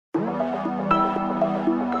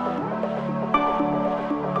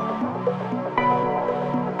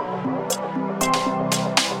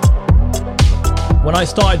When I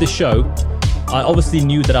started the show, I obviously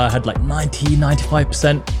knew that I had like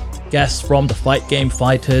 95% guests from the fight game,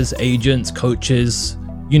 fighters, agents, coaches,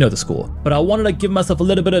 you know the score. But I wanted to give myself a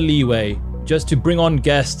little bit of leeway just to bring on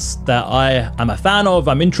guests that I am a fan of,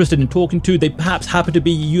 I'm interested in talking to. They perhaps happen to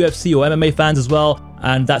be UFC or MMA fans as well.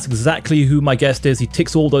 And that's exactly who my guest is. He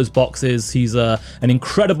ticks all those boxes. He's an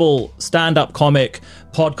incredible stand-up comic,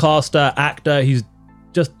 podcaster, actor. He's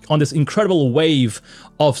just on this incredible wave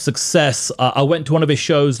of success. I went to one of his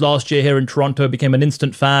shows last year here in Toronto, became an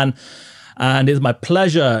instant fan, and it's my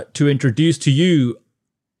pleasure to introduce to you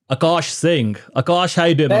Akaash Singh. Akaash, how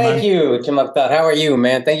you doing, man? Thank you, Chamakta. How are you,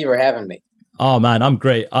 man? Thank you for having me. Oh man, I'm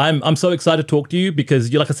great. I'm so excited to talk to you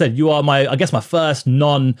because like I said, you are my first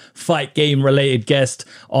non-fight game related guest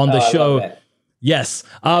on the show. Yes.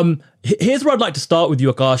 Here's where I'd like to start with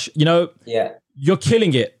you, Akaash. You're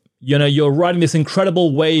killing it. You're riding this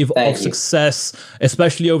incredible wave of success,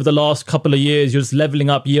 especially over the last couple of years. You're just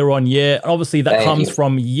leveling up year on year. Obviously, that comes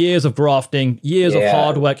from years of grafting, years of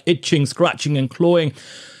hard work, itching, scratching, and clawing.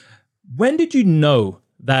 When did you know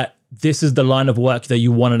that this is the line of work that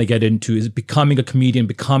you wanted to get into, is becoming a comedian,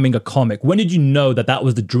 becoming a comic? When did you know that that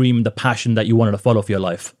was the dream, the passion that you wanted to follow for your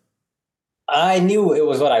life? I knew it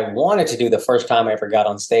was what I wanted to do the first time I ever got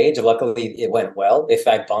on stage. Luckily, it went well. If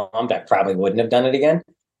I bombed, I probably wouldn't have done it again.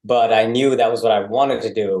 But I knew that was what I wanted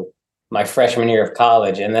to do my freshman year of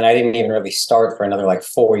college. And then I didn't even really start for another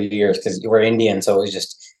 4 years because we're Indian. So it was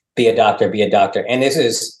just be a doctor, be a doctor. And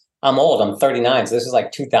I'm old, I'm 39. So this is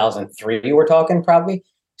 2003 we're talking probably.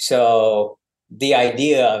 So the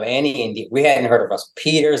idea of any Indian, we hadn't heard of Russell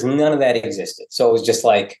Peters, none of that existed. So it was just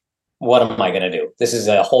what am I going to do? This is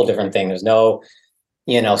a whole different thing. There's no,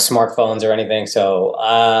 smartphones or anything. So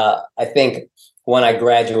I think when I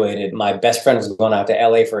graduated, my best friend was going out to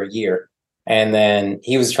LA for a year, and then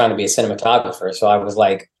he was trying to be a cinematographer. So I was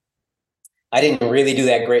I didn't really do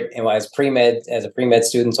that great as a pre-med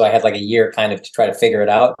student. So I had a year kind of to try to figure it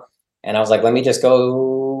out. And I was let me just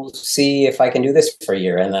go see if I can do this for a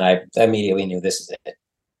year. And then I immediately knew this is it.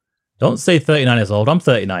 Don't say 39 is old. I'm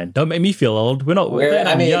 39. Don't make me feel old. We're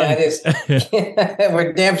young. That is,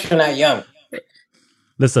 we're damn sure not young.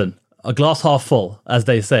 Listen, a glass half full, as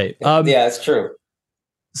they say. Yeah, it's true.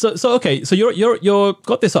 So okay. So you're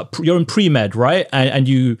got this up. You're in pre-med, right? And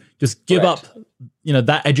you just give up,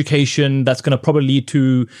 that education that's going to probably lead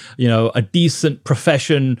to, a decent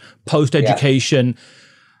profession post-education. Yeah.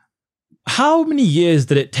 How many years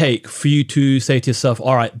did it take for you to say to yourself,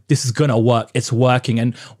 all right, this is going to work, it's working?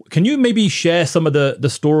 And can you maybe share some of the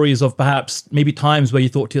stories of perhaps maybe times where you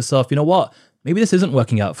thought to yourself, you know what, maybe this isn't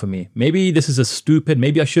working out for me. Maybe this is stupid.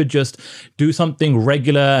 Maybe I should just do something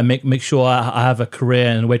regular and make sure I have a career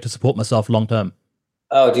and a way to support myself long term.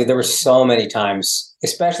 Oh, dude, there were so many times,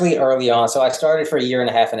 especially early on. So I started for a year and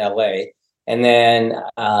a half in LA. And then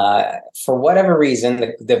for whatever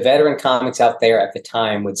reason, the veteran comics out there at the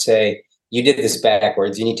time would say, you did this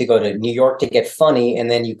backwards. You need to go to New York to get funny, and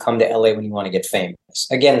then you come to LA when you want to get famous.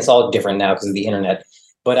 Again, it's all different now because of the internet.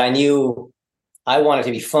 But I knew I wanted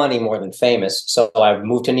to be funny more than famous. So I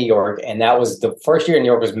moved to New York, and that was the first year in New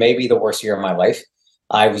York was maybe the worst year of my life.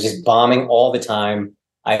 I was just bombing all the time.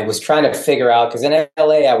 I was trying to figure out, because in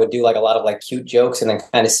LA, I would do a lot of cute jokes and then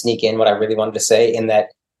kind of sneak in what I really wanted to say in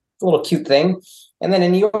that little cute thing. And then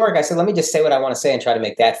in New York, I said, let me just say what I want to say and try to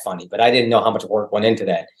make that funny. But I didn't know how much work went into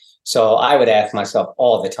that. So I would ask myself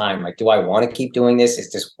all the time, do I want to keep doing this?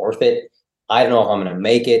 Is this worth it? I don't know if I'm going to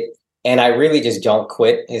make it. And I really just don't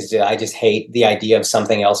quit. I just hate the idea of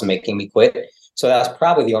something else making me quit. So that's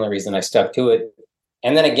probably the only reason I stuck to it.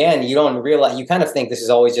 And then again, you don't realize, you kind of think this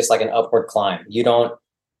is always just an upward climb.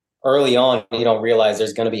 Early on, you don't realize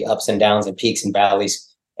there's going to be ups and downs and peaks and valleys.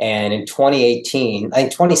 And in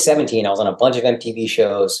 2017, I was on a bunch of MTV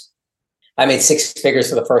shows. I made six figures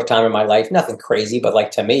for the first time in my life. Nothing crazy,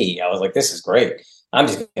 but to me, I was this is great. I'm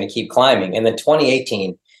just going to keep climbing. And then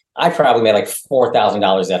 2018, I probably made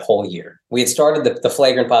 $4,000 that whole year. We had started the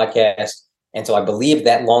Flagrant podcast. And so I believed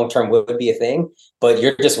that long-term would be a thing, but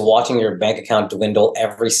you're just watching your bank account dwindle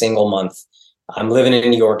every single month. I'm living in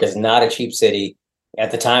New York. It's not a cheap city.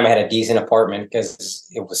 At the time, I had a decent apartment because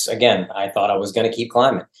it was, again, I thought I was going to keep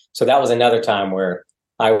climbing. So that was another time where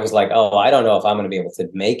I was oh, I don't know if I'm going to be able to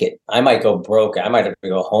make it. I might go broke. I might have to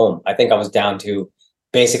go home. I think I was down to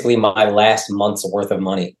basically my last month's worth of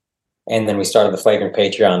money. And then we started the Flagrant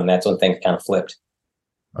Patreon, and that's when things kind of flipped.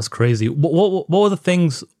 That's crazy. What were the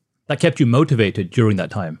things that kept you motivated during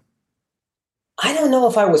that time? I don't know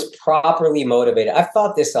if I was properly motivated. I've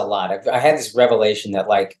thought this a lot. I had this revelation that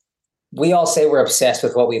we all say we're obsessed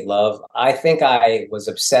with what we love. I think I was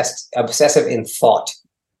obsessive in thought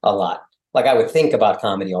a lot. like I would think about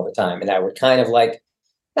comedy all the time, and I would kind of like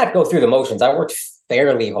not go through the motions. I worked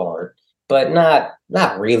fairly hard, but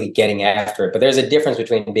not really getting after it. But there's a difference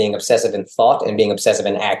between being obsessive in thought and being obsessive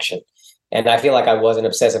in action. And I feel like I wasn't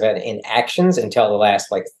obsessive in actions until the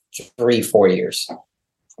last like 3-4 years.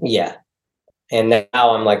 Yeah. And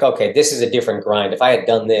now I'm like, okay, this is a different grind. If I had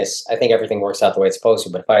done this, I think everything works out the way it's supposed to.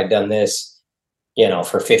 But if I had done this,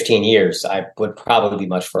 for 15 years, I would probably be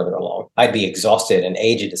much further along. I'd be exhausted and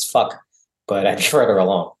aged as fuck, but I'd be further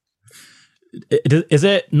along. Is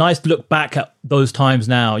it nice to look back at those times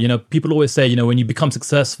now? People always say, when you become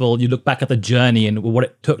successful, you look back at the journey and what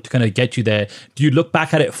it took to kind of get you there. Do you look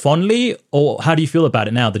back at it fondly, or how do you feel about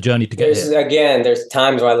it now, the journey to get here? Again, there's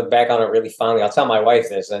times where I look back on it really fondly. I'll tell my wife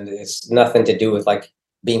this, and it's nothing to do with like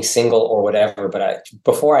being single or whatever. But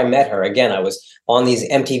before I met her, again, I was on these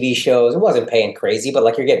MTV shows. It wasn't paying crazy, but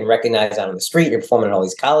like you're getting recognized out on the street. You're performing at all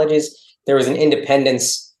these colleges. There was an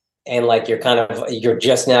independence. And like you're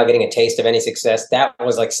just now getting a taste of any success. That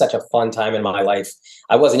was like such a fun time in my life.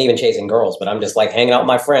 I wasn't even chasing girls, but I'm just like hanging out with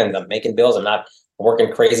my friends. I'm making bills. I'm not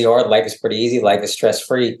working crazy hard. Life is pretty easy. Life is stress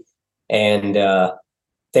free. And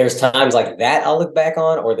there's times like that I'll look back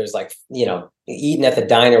on, or there's like, eating at the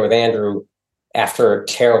diner with Andrew after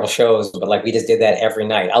terrible shows, but like we just did that every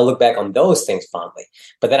night. I'll look back on those things fondly.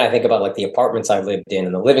 But then I think about like the apartments I lived in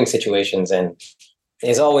and the living situations, and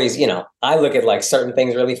is always, I look at like certain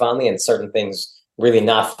things really fondly and certain things really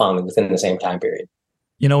not fondly within the same time period.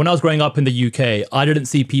 When I was growing up in the UK, I didn't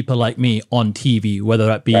see people like me on TV, whether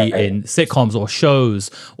that be in sitcoms or shows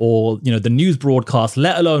or, the news broadcast,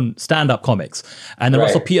 let alone stand-up comics. And then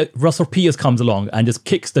Russell Peters comes along and just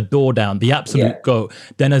kicks the door down, the absolute GOAT.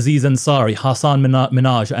 Then Aziz Ansari, Hassan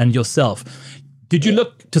Minaj, and yourself. Did you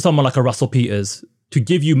look to someone like a Russell Peters to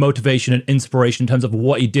give you motivation and inspiration in terms of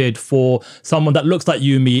what he did for someone that looks like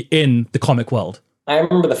you and me in the comic world? I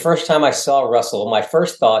remember the first time I saw Russell, my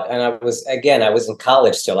first thought, and I was in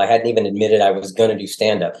college still. I hadn't even admitted I was going to do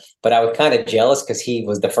stand-up, but I was kind of jealous because he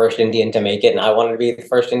was the first Indian to make it, and I wanted to be the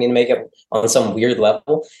first Indian to make it on some weird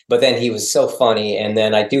level. But then he was so funny, and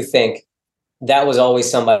then I do think that was always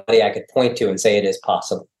somebody I could point to and say it is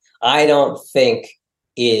possible. I don't think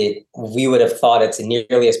we would have thought it's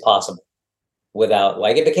nearly as possible without,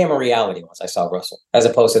 like, it became a reality once I saw Russell, as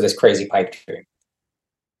opposed to this crazy pipe dream.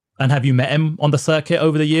 And have you met him on the circuit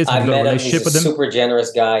over the years? I've met him. He's a super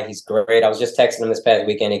generous guy. He's great. I was just texting him this past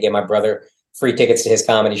weekend. He gave my brother free tickets to his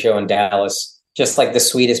comedy show in Dallas. Just like the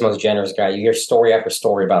sweetest, most generous guy. You hear story after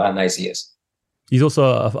story about how nice he is. He's also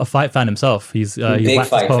a fight fan himself. He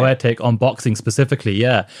waxes poetic on boxing specifically.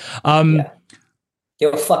 Yeah.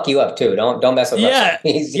 He'll fuck you up too. Don't mess with Russell.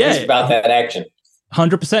 He's about that action.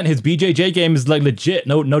 100%. His BJJ game is like legit.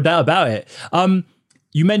 No doubt about it.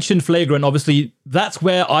 You mentioned Flagrant. Obviously, that's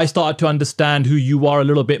where I started to understand who you are a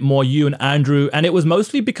little bit more, you and Andrew. And it was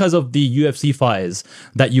mostly because of the UFC fighters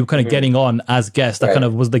that you were kind of getting on as guests. That kind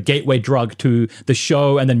of was the gateway drug to the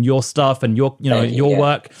show, and then your stuff and your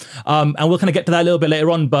work. And we'll kind of get to that a little bit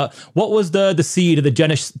later on. But what was the seed of the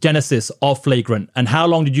genesis of Flagrant? And how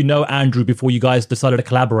long did you know Andrew before you guys decided to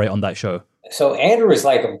collaborate on that show? So Andrew is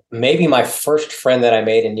like maybe my first friend that I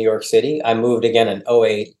made in New York City. I moved again in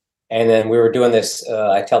 2008. And then we were doing this,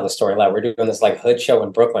 I tell the story a lot, we're doing this like hood show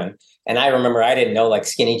in Brooklyn. And I remember I didn't know like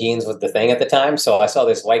skinny jeans was the thing at the time. So I saw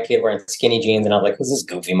this white kid wearing skinny jeans and I'm like, who's this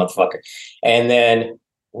goofy motherfucker? And then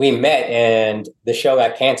we met and the show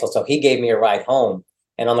got canceled. So he gave me a ride home.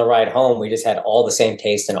 And on the ride home, we just had all the same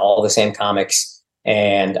taste and all the same comics.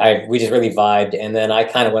 And we just really vibed. And then I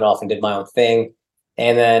kind of went off and did my own thing.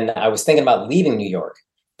 And then I was thinking about leaving New York.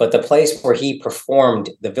 But the place where he performed,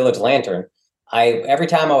 the Village Lantern, every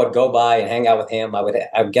time I would go by and hang out with him, I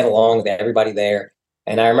would get along with everybody there.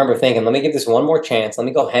 And I remember thinking, let me give this one more chance. Let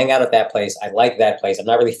me go hang out at that place. I like that place. I'm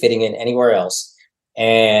not really fitting in anywhere else.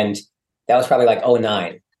 And that was probably like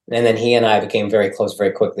 2009. And then he and I became very close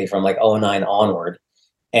very quickly from like 2009 onward.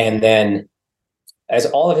 And then as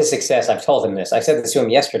all of his success, I've told him this. I said this to him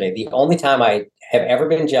yesterday. The only time I have ever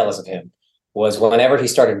been jealous of him was whenever he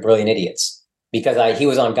started Brilliant Idiots. Because he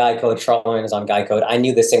was on Guy Code, Charlemagne was on Guy Code. I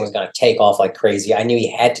knew this thing was going to take off like crazy. I knew he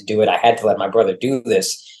had to do it. I had to let my brother do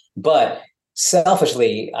this. But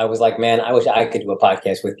selfishly, I was like, man, I wish I could do a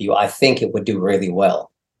podcast with you. I think it would do really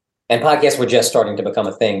well. And podcasts were just starting to become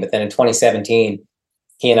a thing. But then in 2017,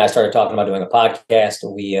 he and I started talking about doing a podcast.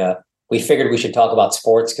 We figured we should talk about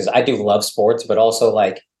sports because I do love sports, but also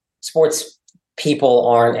like sports people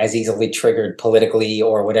aren't as easily triggered politically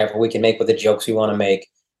or whatever. We can make with the jokes we want to make.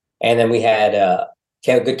 And then we had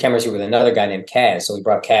good chemistry with another guy named Kaz. So we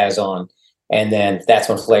brought Kaz on. And then that's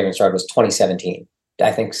when Flagrant started, was 2017.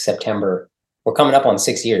 I think September. We're coming up on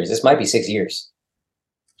 6 years. This might be 6 years.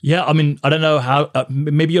 Yeah, I mean, I don't know how.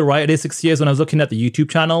 Maybe you're right. It is 6 years. When I was looking at the YouTube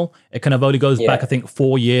channel, it kind of only goes back, Yeah. I think,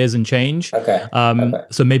 4 years and change. Okay. Okay.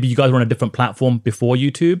 So maybe you guys were on a different platform before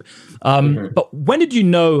YouTube. Hmm. But when did you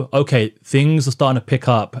know? Okay, things are starting to pick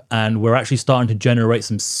up, and we're actually starting to generate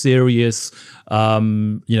some serious,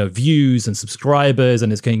 views and subscribers,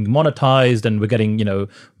 and it's getting monetized, and we're getting,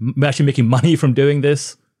 we're actually making money from doing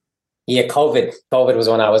this. Yeah, COVID was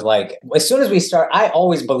when I was like, as soon as we start, I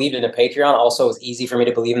always believed in a Patreon. Also, it was easy for me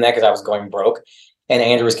to believe in that because I was going broke and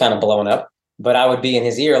Andrew was kind of blowing up. But I would be in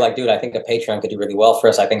his ear like, dude, I think a Patreon could do really well for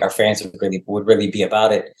us. I think our fans would really be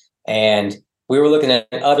about it. And we were looking at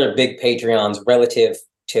other big Patreons relative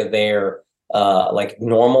to their like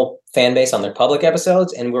normal fan base on their public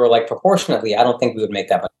episodes. And we were like, proportionately, I don't think we would make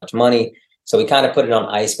that much money. So we kind of put it on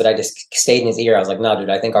ice, but I just stayed in his ear. I was like, no, dude,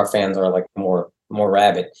 I think our fans are like more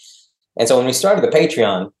rabid. And so when we started the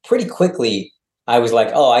Patreon, pretty quickly, I was like,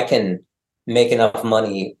 oh, I can make enough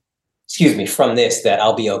money, from this that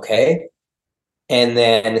I'll be okay. And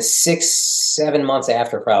then 6, 7 months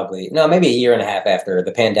after, probably, no, maybe a year and a half after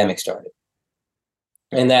the pandemic started.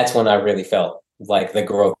 And that's when I really felt like the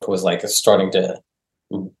growth was like starting to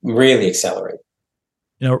really accelerate.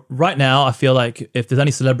 Right now, I feel like if there's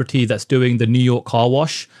any celebrity that's doing the New York car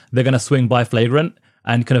wash, they're going to swing by Flagrant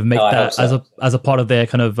and kind of make Oh, I hope that so. as a part of their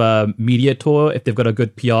kind of media tour if they've got a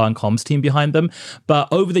good PR and comms team behind them. But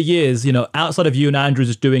over the years, outside of you and Andrew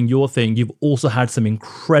just doing your thing, you've also had some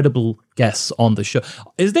incredible guests on the show.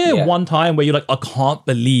 Is there Yeah. one time where you're like, I can't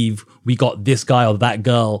believe we got this guy or that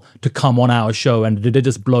girl to come on our show, and did it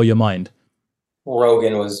just blow your mind?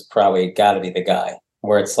 Rogan was probably got to be the guy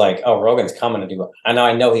where it's like, oh, Rogan's coming to do it. I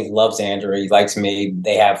know he loves Andrew. He likes me.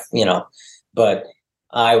 They have, but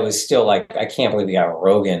I was still like, I can't believe we got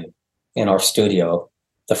Rogan in our studio.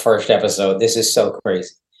 The first episode. This is so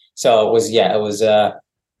crazy. So that was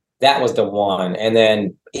the one. And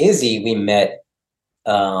then Izzy, we met,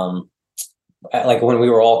 like when we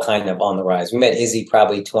were all kind of on the rise. We met Izzy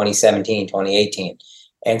probably 2017, 2018.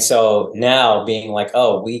 And so now being like,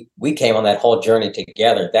 oh, we came on that whole journey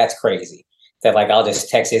together. That's crazy. That like I'll just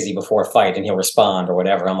text Izzy before a fight and he'll respond or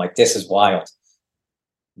whatever. I'm like, this is wild.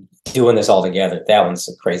 Doing this all together. That one's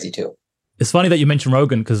crazy too. It's funny that you mentioned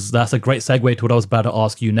Rogan because that's a great segue to what I was about to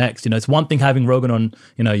ask you next. It's one thing having Rogan on,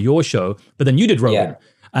 your show, but then you did Rogan. Yeah.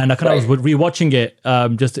 And I kind of was rewatching it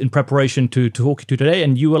just in preparation to talk to today.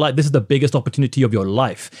 And you were like, this is the biggest opportunity of your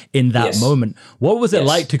life in that Yes. moment. What was it Yes.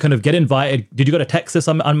 like to kind of get invited? Did you go to Texas,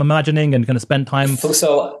 I'm imagining, and kind of spend time?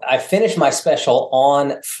 So I finished my special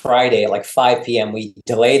on Friday at like 5 p.m. We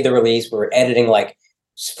delayed the release. We were editing like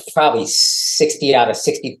probably 60 out of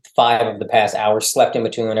 65 of the past hours, slept in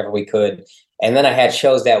between whenever we could. And then I had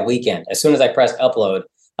shows that weekend. As soon as I pressed upload,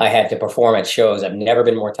 I had to perform at shows. I've never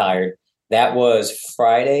been more tired. That was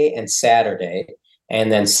Friday and Saturday.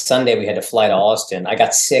 And then Sunday, we had to fly to Austin. I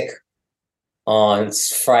got sick on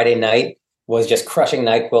Friday night, was just crushing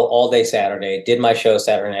NyQuil all day Saturday, did my show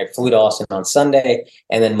Saturday night, flew to Austin on Sunday.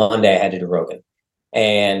 And then Monday, I had to do Rogan.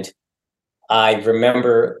 And I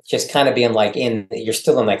remember just kind of being like you're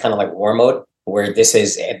still in that kind of like war mode where I use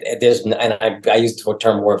the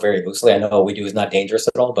term war very loosely. I know what we do is not dangerous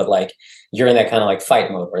at all, but like you're in that kind of like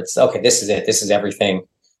fight mode where it's okay, this is it. This is everything.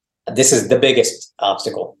 This is the biggest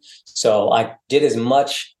obstacle. So I did as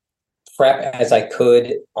much prep as I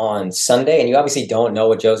could on Sunday. And you obviously don't know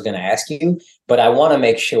what Joe's going to ask you, but I want to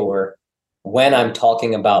make sure when I'm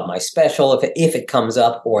talking about my special, if it comes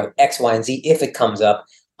up, or X, Y, and Z, if it comes up,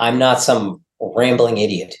 I'm not some rambling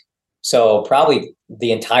idiot. So probably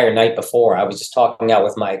the entire night before, I was just talking out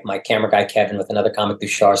with my camera guy, Kevin, with another comic,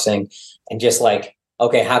 Dushar Singh, and just like,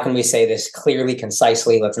 okay, how can we say this clearly,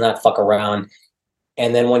 concisely? Let's not fuck around.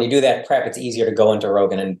 And then when you do that prep, it's easier to go into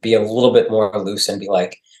Rogan and be a little bit more loose and be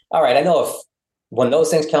like, all right, I know if when those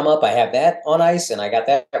things come up, I have that on ice and I got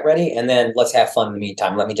that ready. And then let's have fun in the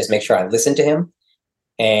meantime. Let me just make sure I listen to him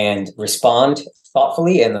and respond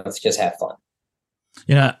thoughtfully, and let's just have fun.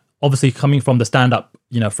 Obviously coming from the stand-up,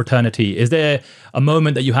 fraternity, is there a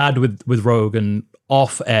moment that you had with Rogan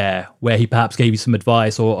off air where he perhaps gave you some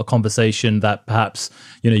advice or a conversation that perhaps,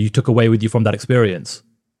 you took away with you from that experience?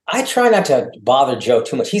 I try not to bother Joe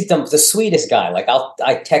too much. He's the sweetest guy. Like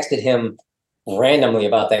I texted him randomly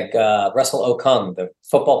about that Russell Okung, the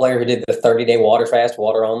football player who did the 30-day water fast,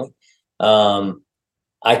 water only.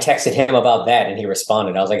 I texted him about that and he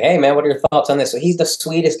responded. I was like, hey man, what are your thoughts on this? So he's the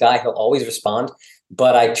sweetest guy. He'll always respond,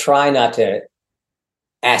 but I try not to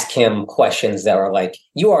ask him questions that are like,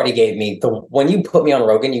 you already gave me when you put me on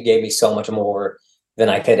Rogan, you gave me so much more than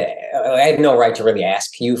I had no right to really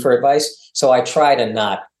ask you for advice. So I try to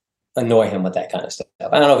not annoy him with that kind of stuff.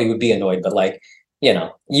 I don't know if he would be annoyed, but like,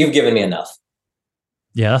 you've given me enough.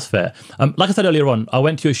 Yeah, that's fair. Like I said earlier on, I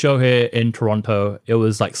went to a show here in Toronto. It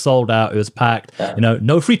was like sold out. It was packed. Yeah.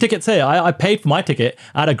 No free tickets here. I paid for my ticket.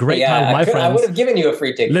 I had a great time with my friends. I would have given you a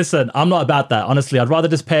free ticket. Listen, I'm not about that. Honestly, I'd rather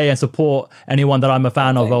just pay and support anyone that I'm a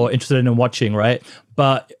fan of or interested in watching, right?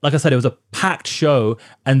 But like I said, it was a packed show.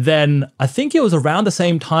 And then I think it was around the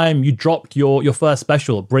same time you dropped your first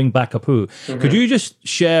special, Bring Back a Poo. Mm-hmm. Could you just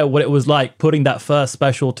share what it was like putting that first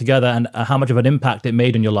special together and how much of an impact it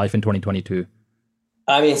made in your life in 2022?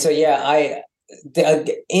 I mean, so yeah,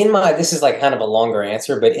 this is like kind of a longer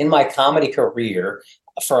answer, but in my comedy career,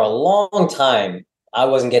 for a long time, I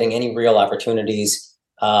wasn't getting any real opportunities.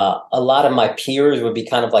 A lot of my peers would be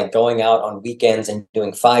kind of like going out on weekends and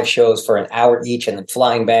doing 5 shows for an hour each and then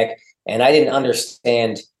flying back. And I didn't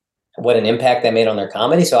understand what an impact that made on their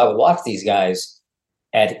comedy. So I would watch these guys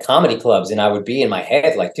at comedy clubs and I would be in my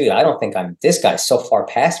head like, dude, I don't think this guy's so far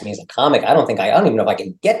past me as a comic. I don't even know if I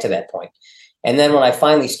can get to that point. And then when I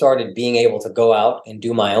finally started being able to go out and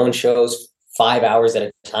do my own shows 5 hours at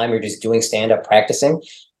a time, you're just doing stand-up practicing.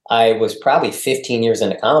 I was probably 15 years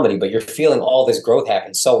into comedy, but you're feeling all this growth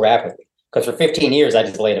happen so rapidly. Because for 15 years, I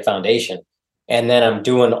just laid a foundation. And then I'm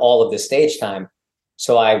doing all of this stage time.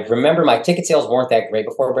 So I remember my ticket sales weren't that great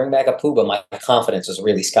before Bring Back a Poo, but my confidence was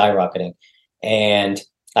really skyrocketing. And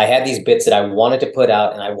I had these bits that I wanted to put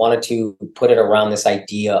out, and I wanted to put it around this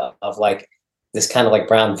idea of like, this kind of like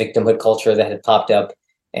brown victimhood culture that had popped up.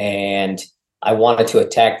 And I wanted to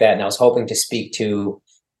attack that. And I was hoping to speak to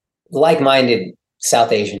like-minded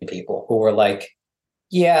South Asian people who were like,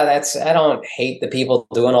 yeah, I don't hate the people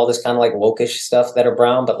doing all this kind of like wokish stuff that are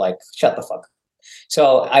brown, but like, shut the fuck up.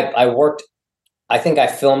 So I think I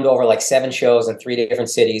filmed over like 7 shows in 3 different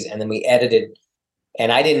cities. And then we edited.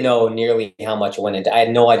 And I didn't know nearly how much went into. I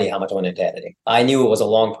had no idea how much went into editing. I knew it was a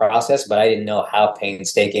long process, but I didn't know how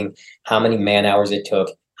painstaking, how many man hours it took,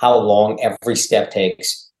 how long every step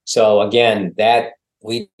takes. So again, that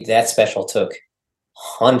special took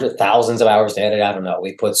thousands of hours to edit. I don't know.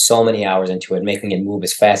 We put so many hours into it, making it move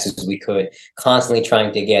as fast as we could, constantly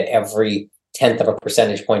trying to get every 10th of a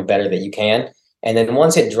percentage point better that you can. And then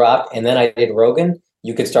once it dropped, and then I did Rogan,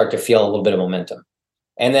 you could start to feel a little bit of momentum.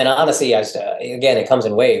 And then honestly, again, it comes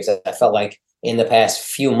in waves. I felt like in the past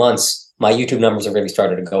few months, my YouTube numbers have really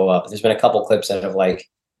started to go up. There's been a couple clips that have like,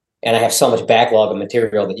 and I have so much backlog of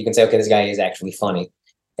material that you can say, okay, this guy is actually funny.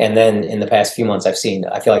 And then in the past few months, I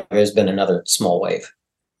feel like there's been another small wave.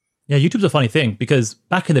 Yeah, YouTube's a funny thing because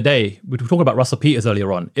back in the day, we were talking about Russell Peters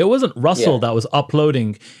earlier on. It wasn't Russell that was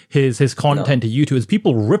uploading his content to YouTube. It was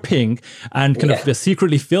people ripping and kind of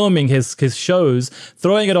secretly filming his shows,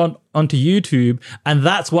 throwing it onto YouTube, and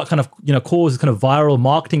that's what kind of caused kind of viral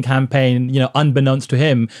marketing campaign, unbeknownst to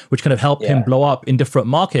him, which kind of helped him blow up in different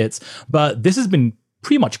markets. But this has been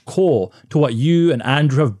pretty much core to what you and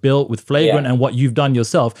Andrew have built with Flagrant and what you've done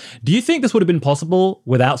yourself. Do you think this would have been possible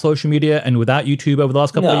without social media and without YouTube over the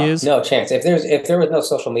last couple of years? No chance. If there was no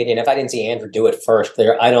social media, and if I didn't see Andrew do it first,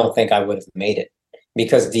 I don't think I would have made it,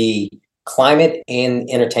 because the climate in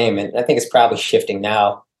entertainment, I think it's probably shifting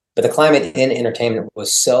now, but the climate in entertainment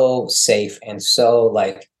was so safe and so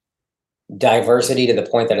like diversity to the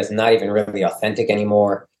point that it's not even really authentic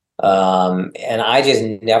anymore. And I just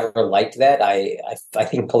never liked that. I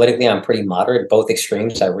think politically I'm pretty moderate, both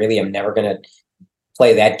extremes. I really am never going to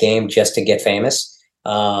play that game just to get famous.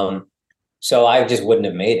 So I just wouldn't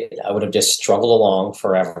have made it. I would have just struggled along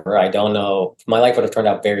forever. I don't know. My life would have turned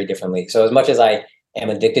out very differently. So as much as I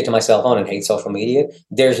am addicted to my cell phone and hate social media,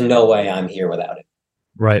 there's no way I'm here without it.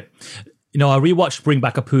 Right. I rewatched Bring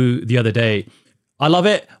Back a Poo the other day. I love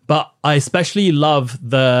it, but I especially love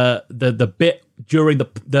the bit during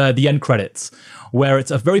the end credits, where it's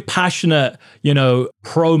a very passionate,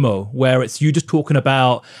 promo, where it's you just talking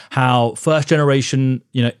about how first generation,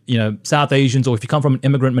 South Asians, or if you come from an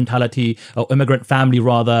immigrant mentality or immigrant family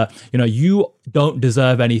rather, you don't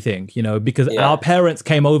deserve anything, because our parents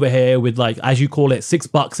came over here with, like, as you call it,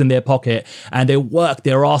 $6 in their pocket, and they worked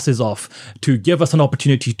their asses off to give us an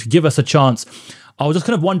opportunity, to give us a chance. I was just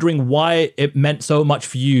kind of wondering why it meant so much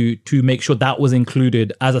for you to make sure that was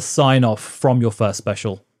included as a sign-off from your first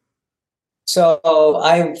special. So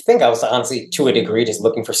I think I was honestly, to a degree, just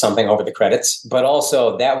looking for something over the credits, but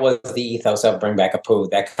also that was the ethos of Bring Back a Poo.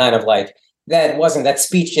 That kind of like, that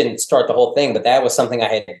speech didn't start the whole thing, but that was something I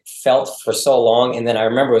had felt for so long. And then I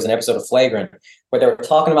remember it was an episode of Flagrant where they were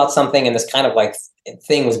talking about something, and this kind of like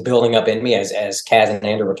thing was building up in me as Kaz and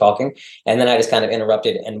Andrew were talking. And then I just kind of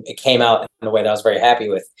interrupted, and it came out in a way that I was very happy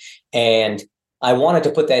with. And I wanted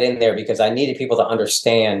to put that in there because I needed people to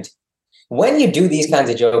understand when you do these kinds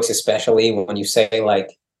of jokes, especially when you say like,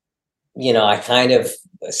 I kind of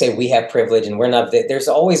say we have privilege and we're not, there's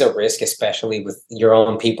always a risk, especially with your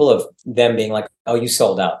own people, of them being like, oh, you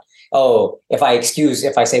sold out. Oh, if I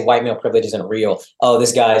say white male privilege isn't real, oh,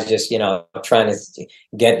 this guy's just, trying to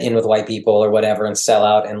get in with white people or whatever and sell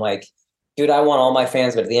out. And like, dude, I want all my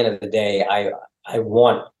fans, but at the end of the day, I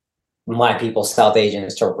want my people, South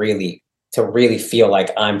Asians, to really feel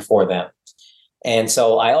like I'm for them. And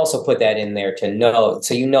so I also put that in there to know,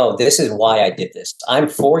 so this is why I did this. I'm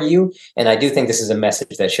for you, and I do think this is a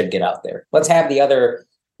message that should get out there. Let's have the other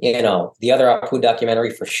Apu documentary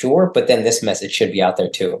for sure, but then this message should be out there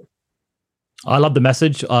too. I love the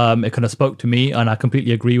message. It kind of spoke to me, and I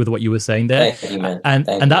completely agree with what you were saying there. Thank you, man.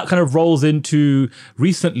 And that kind of rolls into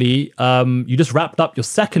recently. You just wrapped up your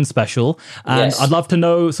second special, and Yes. I'd love to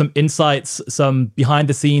know some insights, some behind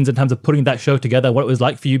the scenes in terms of putting that show together, what it was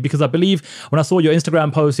like for you. Because I believe when I saw your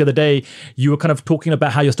Instagram post the other day, you were kind of talking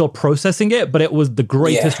about how you're still processing it, but it was the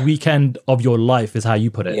greatest weekend of your life, is how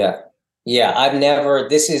you put it. Yeah. Yeah,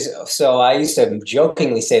 so I used to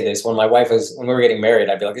jokingly say this when when we were getting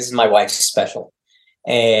married, I'd be like, this is my wife's special.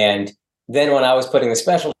 And then when I was putting the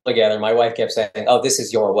special together, my wife kept saying, oh, this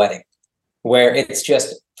is your wedding, where it's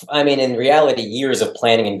just, in reality, years of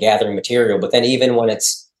planning and gathering material. But then even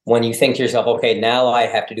when you think to yourself, okay, now I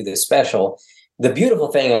have to do this special. The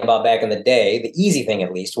beautiful thing about back in the day, the easy thing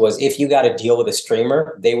at least, was if you got a deal with a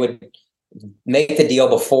streamer, they would make the deal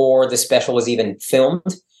before the special was even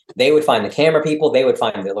filmed. They would find the camera people, they would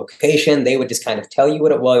find the location, they would just kind of tell you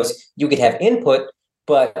what it was. You could have input,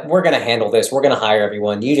 but we're going to handle this. We're going to hire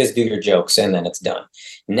everyone. You just do your jokes and then it's done.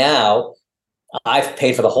 Now, I've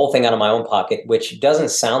paid for the whole thing out of my own pocket, which doesn't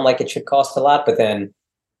sound like it should cost a lot, but then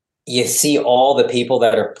you see all the people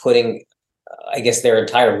that are putting, I guess, their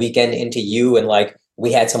entire weekend into you. And like,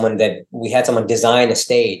 we had someone design a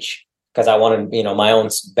stage because I wanted, my own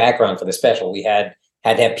background for the special. We had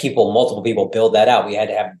to have multiple people build that out. We had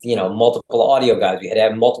to have, multiple audio guys. We had to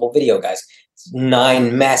have multiple video guys,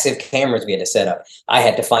 9 massive cameras we had to set up. I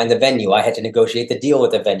had to find the venue. I had to negotiate the deal with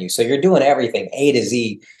the venue. So you're doing everything A to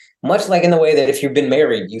Z, much like in the way that if you've been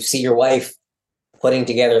married, you see your wife putting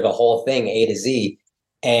together the whole thing A to Z.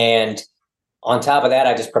 And on top of that,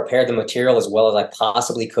 I just prepared the material as well as I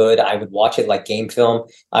possibly could. I would watch it like game film.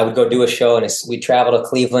 I would go do a show, and we'd travel to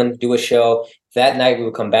Cleveland, do a show. That night, we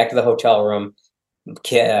would come back to the hotel room.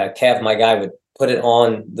 Kev, my guy, would put it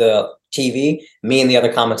on the TV. Me and the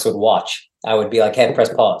other comics would watch. I would be like, Kev,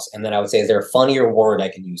 press pause. And then I would say, is there a funnier word I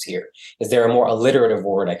can use here? Is there a more alliterative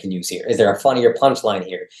word I can use here? Is there a funnier punchline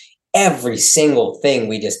here? Every single thing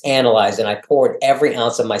we just analyzed, and I poured every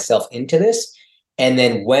ounce of myself into this. And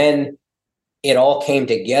then when it all came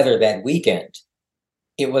together that weekend,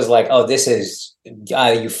 it was like, oh, this is a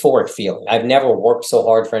euphoric feeling. I've never worked so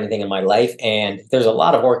hard for anything in my life, and there's a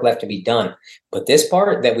lot of work left to be done. But this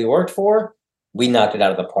part that we worked for, we knocked it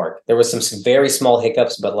out of the park. There was some very small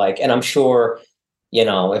hiccups, but and I'm sure,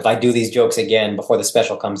 if I do these jokes again before the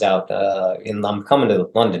special comes out, I'm coming to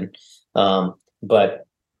London, but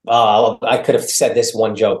I could have said this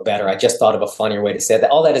one joke better. I just thought of a funnier way to say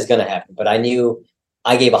that. All that is going to happen, but I knew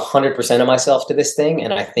I gave 100% of myself to this thing,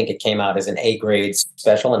 and I think it came out as an A-grade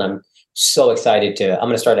special, and I'm so excited I'm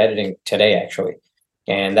going to start editing today, actually,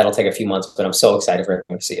 and that'll take a few months, but I'm so excited for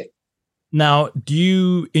everyone to see it. Now, do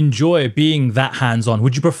you enjoy being that hands-on?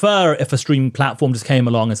 Would you prefer if a streaming platform just came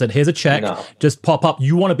along and said, here's a check, just pop up,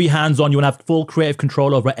 you want to be hands-on, you want to have full creative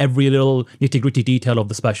control over every little nitty-gritty detail of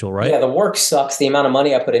the special, right? Yeah, the work sucks. The amount of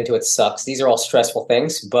money I put into it sucks. These are all stressful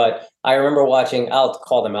things, but I remember watching, I'll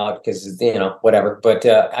call them out because, whatever, but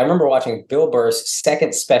I remember watching Bill Burr's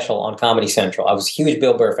second special on Comedy Central. I was a huge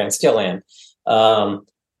Bill Burr fan, still am.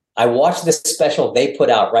 I watched this special they put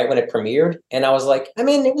out right when it premiered, and I was like,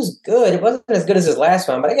 it was good. It wasn't as good as his last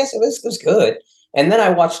one, but I guess it was good. And then I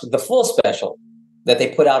watched the full special that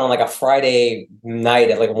they put out on like a Friday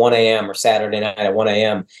night at like 1 a.m. or Saturday night at 1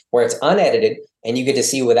 a.m., where it's unedited, and you get to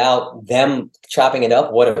see without them chopping it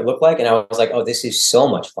up what it looked like. And I was like, oh, this is so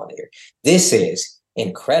much funnier. This is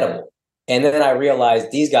incredible. And then I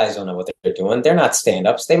realized these guys don't know what they're doing. They're not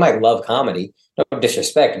stand-ups. They might love comedy. No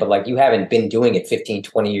disrespect, but you haven't been doing it 15,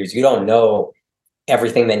 20 years. You don't know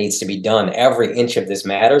everything that needs to be done. Every inch of this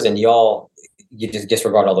matters, and you just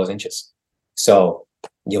disregard all those inches. So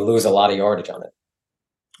you lose a lot of yardage on it.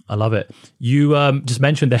 I love it. You just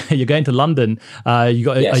mentioned that you're going to London. You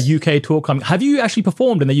got a UK tour coming. Have you actually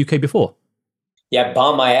performed in the UK before? Yeah,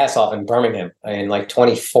 bombed my ass off in Birmingham in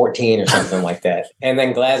 2014 or something like that. And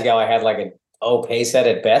then Glasgow, I had an okay set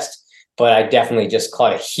at best. But I definitely just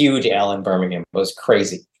caught a huge L in Birmingham. It was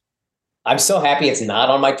crazy. I'm so happy it's not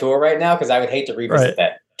on my tour right now because I would hate to revisit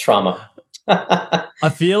that trauma. I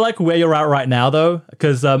feel like where you're at right now, though,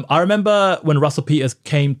 because I remember when Russell Peters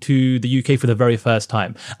came to the UK for the very first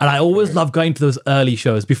time, and I always love going to those early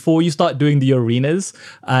shows before you start doing the arenas,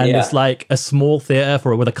 and it's like a small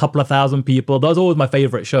theater with a couple of thousand people. Those are always my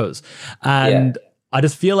favorite shows, and I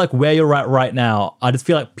just feel like where you're at right now, I just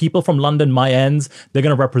feel like people from London, my ends, they're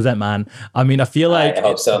going to represent, man. I mean, I feel like I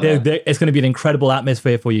hope so, it's going to be an incredible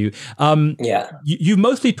atmosphere for you. You've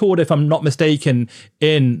mostly toured, if I'm not mistaken,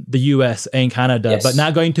 in the US and Canada, but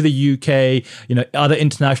now going to the UK, other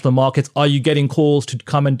international markets, are you getting calls to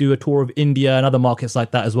come and do a tour of India and other markets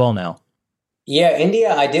like that as well now? Yeah,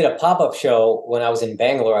 India, I did a pop-up show when I was in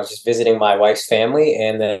Bangalore. I was just visiting my wife's family,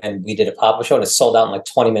 and then we did a pop-up show, and it sold out in like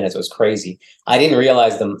 20 minutes. It was crazy. I didn't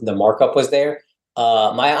realize the markup was there.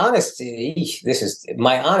 My honest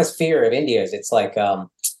fear of India is it's like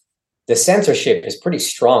the censorship is pretty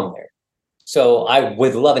strong there. So I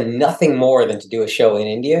would love nothing more than to do a show in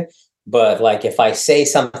India. But like if I say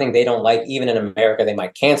something they don't like, even in America, they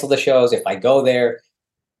might cancel the shows. If I go there,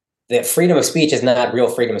 that freedom of speech is not real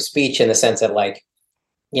freedom of speech in the sense that, like,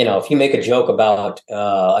 if you make a joke about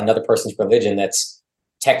another person's religion, that's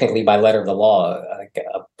technically by letter of the law,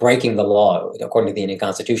 breaking the law according to the Indian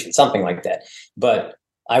Constitution, something like that. But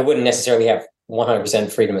I wouldn't necessarily have 100%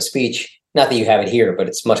 freedom of speech. Not that you have it here, but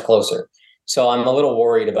it's much closer. So I'm a little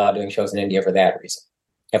worried about doing shows in India for that reason.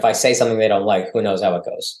 If I say something they don't like, who knows how it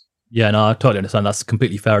goes. Yeah, no, I totally understand. That's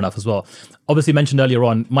completely fair enough as well. Obviously mentioned earlier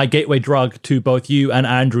on, my gateway drug to both you and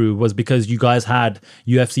Andrew was because you guys had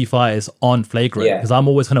UFC fighters on Flagrant. Because I'm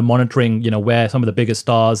always kind of monitoring, where some of the biggest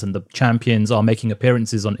stars and the champions are making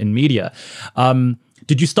appearances in media.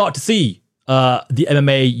 Did you start to see the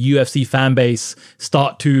MMA UFC fan base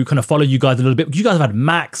start to kind of follow you guys a little bit? You guys have had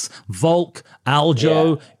Max, Volk,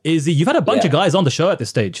 Aljo, Izzy. You've had a bunch of guys on the show at this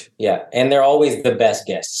stage. Yeah, and they're always the best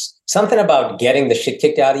guests. Something about getting the shit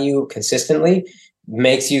kicked out of you consistently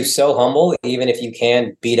makes you so humble, even if you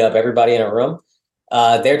can beat up everybody in a room.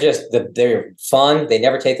 They're fun. They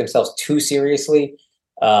never take themselves too seriously.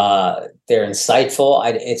 They're insightful.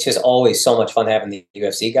 It's just always so much fun having the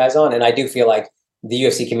UFC guys on. And I do feel like the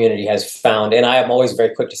UFC community has found, and I am always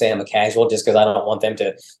very quick to say I'm a casual just because I don't want them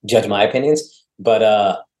to judge my opinions. But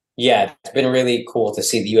it's been really cool to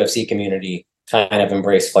see the UFC community kind of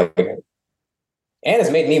embrace Flagrant. And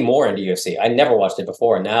it's made me more into UFC. I never watched it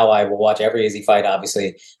before. Now I will watch every Izzy fight,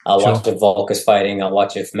 obviously. I'll watch if Volk is fighting. I'll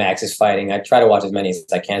watch if Max is fighting. I try to watch as many as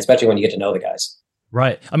I can, especially when you get to know the guys.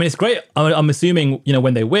 Right. I mean, it's great. I'm assuming,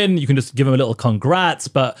 when they win, you can just give them a little congrats.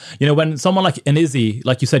 But, when someone like an Izzy,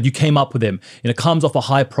 like you said, you came up with him, comes off a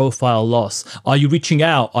high profile loss. Are you reaching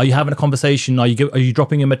out? Are you having a conversation? Are you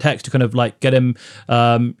dropping him a text to kind of like get him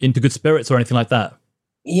into good spirits or anything like that?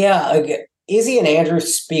 Yeah. Izzy and Andrew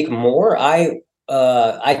speak more. I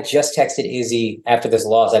just texted Izzy after this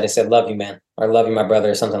loss. I just said, "Love you, man," or "Love you, my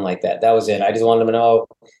brother," or something like that. That was it. I just wanted him to know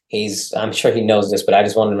I'm sure he knows this, but I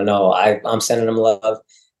just wanted him to know I'm sending him love,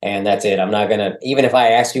 and that's it. I'm not gonna, even if I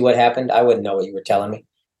asked you what happened, I wouldn't know what you were telling me.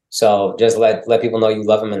 So just let people know you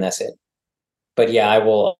love him, and that's it. But yeah, I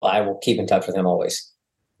will keep in touch with him always.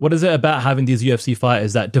 What is it about having these UFC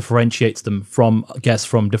fighters that differentiates them from guests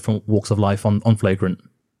from different walks of life on Flagrant?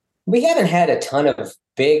 We haven't had a ton of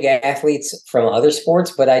big athletes from other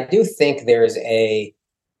sports, but I do think there's a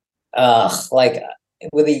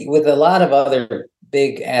with a lot of other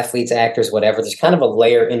big athletes, actors, whatever. There's kind of a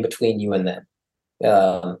layer in between you and them,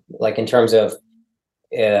 like in terms of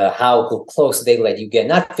how close they let you get,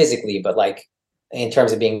 not physically, but like in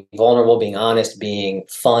terms of being vulnerable, being honest, being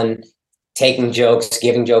fun, taking jokes,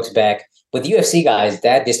 giving jokes back. With UFC guys,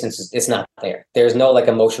 that distance it's not there. There's no like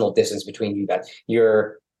emotional distance between you guys.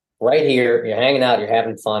 You're right here, you're hanging out, you're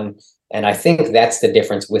having fun. And I think that's the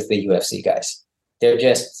difference with the UFC guys. They're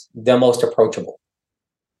just the most approachable.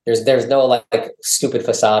 There's no like stupid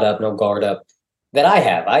facade up, no guard up that I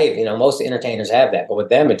have. Most entertainers have that, but with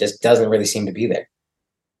them, it just doesn't really seem to be there.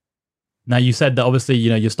 Now, you said that obviously,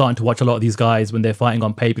 you're starting to watch a lot of these guys when they're fighting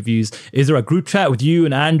on pay-per-views. Is there a group chat with you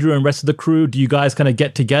and Andrew and rest of the crew? Do you guys kind of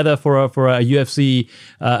get together for a UFC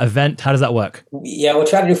event? How does that work? Yeah, we'll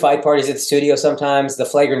try to do fight parties at the studio sometimes. The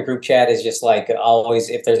Flagrant group chat is just like always,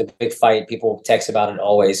 if there's a big fight, people text about it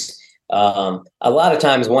always. A lot of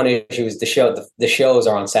times one issue is the shows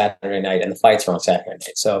are on Saturday night and the fights are on Saturday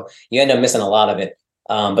night. So you end up missing a lot of it.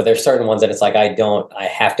 But there's certain ones that it's like, I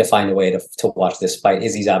have to find a way to watch this fight.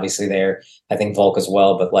 Izzy's obviously there. I think Volk as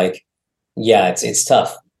well. But like, yeah, it's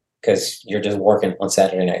tough because you're just working on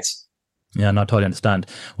Saturday nights. Yeah, no, I totally understand.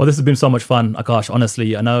 Well, this has been so much fun, Akaash.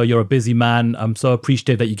 Honestly, I know you're a busy man. I'm so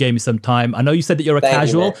appreciative that you gave me some time. I know you said that you're a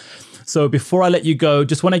casual. So before I let you go,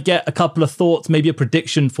 just want to get a couple of thoughts, maybe a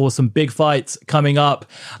prediction for some big fights coming up.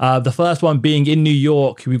 The first one being in New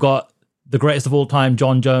York. We've got the greatest of all time,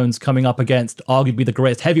 John Jones, coming up against arguably the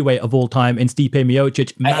greatest heavyweight of all time in Stipe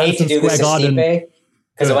Miocic. I hate to do this to Stipe,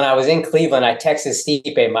 because when I was in Cleveland, I texted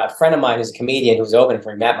Stipe, my friend of mine who's a comedian who's opening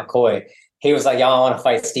for me, Matt McCoy. He was like, y'all, I want to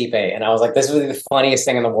fight Stipe. And I was like, this would be the funniest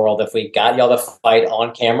thing in the world if we got y'all to fight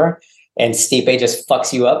on camera and Stipe just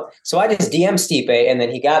fucks you up. So I just DM'd Stipe, and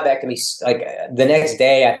then he got back to me like the next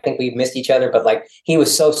day. I think we missed each other, but like he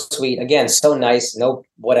was so sweet. Again, so nice, no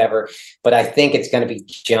whatever. But I think it's going to be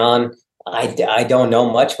John. I don't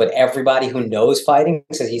know much, but everybody who knows fighting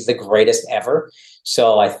says he's the greatest ever.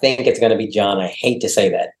 So I think it's going to be John. I hate to say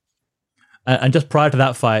that. And just prior to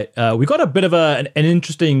that fight, we got a bit of an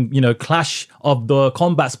interesting, clash of the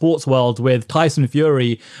combat sports world with Tyson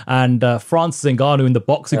Fury and Francis Ngannou in the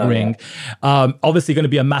boxing ring. Yeah. Obviously going to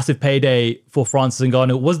be a massive payday for Francis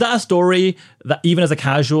Ngannou. Was that a story that even as a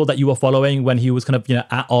casual that you were following when he was kind of,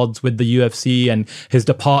 at odds with the UFC and his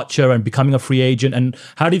departure and becoming a free agent? And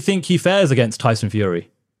how do you think he fares against Tyson Fury?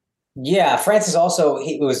 Yeah, Francis also,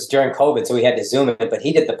 it was during COVID, so we had to Zoom it, but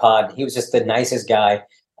he did the pod. He was just the nicest guy.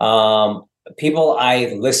 People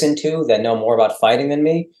I listen to that know more about fighting than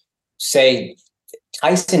me say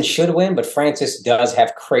Tyson should win, but Francis does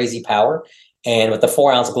have crazy power. And with the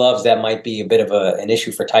 4-ounce gloves, that might be a bit of an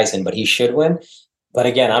issue for Tyson, but he should win. But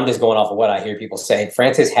again, I'm just going off of what I hear people say.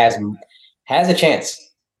 Francis has a chance.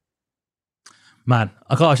 Man,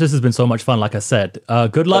 Akaash, this has been so much fun. Like I said,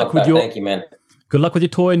 good luck with your. Thank you, man. Good luck with your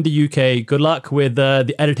tour in the UK. Good luck with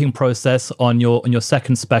the editing process on your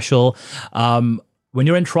second special. When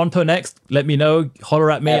you're in Toronto next, let me know.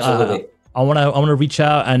 Holler at me. Absolutely. I want to reach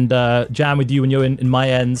out and jam with you when you're in my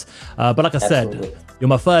ends. But like I said, you're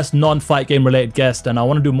my first non-fight game related guest, and I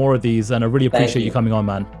want to do more of these. And I really appreciate you coming on,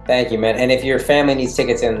 man. Thank you, man. And if your family needs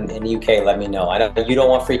tickets in UK, let me know. I know you don't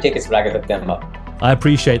want free tickets, but I can hook them up. I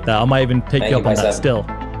appreciate that. I might even take you up on that still.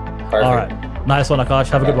 Perfect. All right. Nice one, Akaash.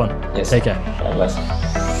 Have a good one. Yes. Take care. God bless.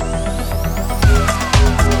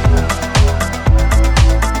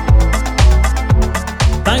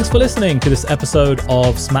 Thanks for listening to this episode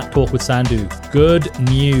of Smack Talk with Sandhu. Good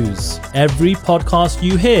news. Every podcast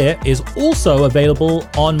you hear is also available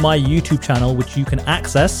on my YouTube channel, which you can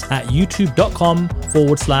access at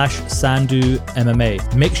youtube.com/Sandhu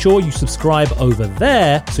MMA. Make sure you subscribe over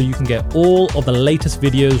there so you can get all of the latest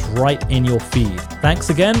videos right in your feed. Thanks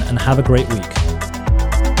again and have a great week.